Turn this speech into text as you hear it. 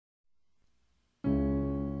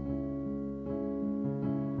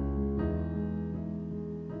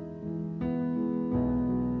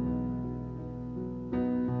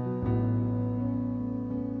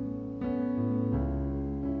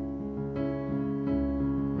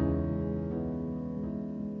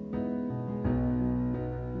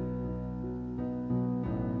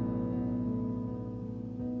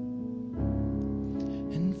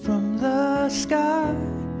sky,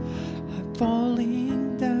 I'm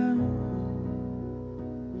falling down,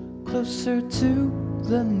 closer to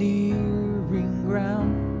the nearing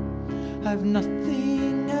ground. I've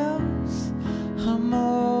nothing else, I'm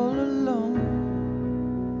all alone,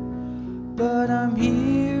 but I'm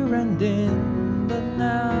here and in the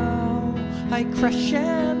now. I crash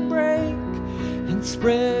and break and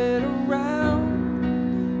spread around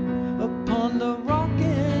upon the rock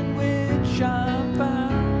in which I'm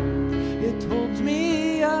found. It holds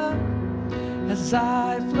me up as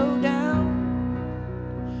I flow down,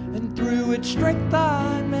 and through its strength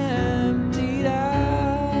I'm emptied out.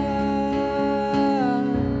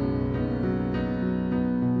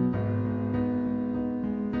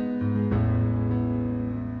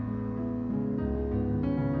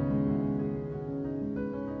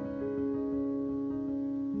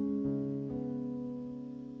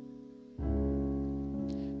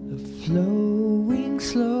 The flowing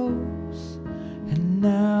slows, and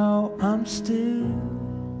now I'm still,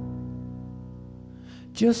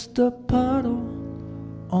 just a puddle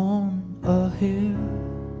on a hill.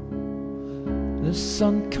 The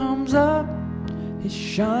sun comes up, it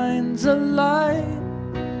shines a light,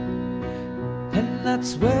 and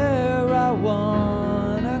that's where I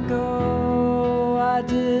wanna go. I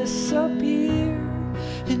disappear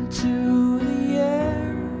into the air,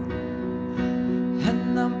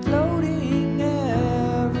 and I'm floating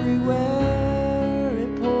everywhere.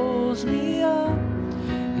 It pulls me up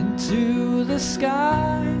into the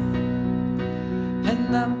sky,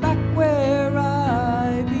 and I'm back where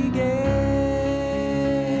I began.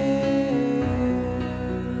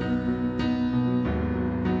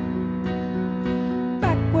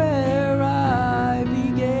 Back where I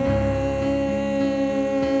began.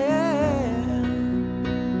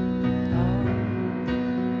 Oh.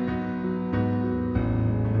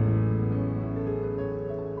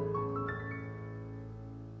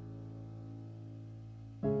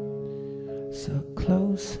 So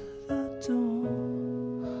close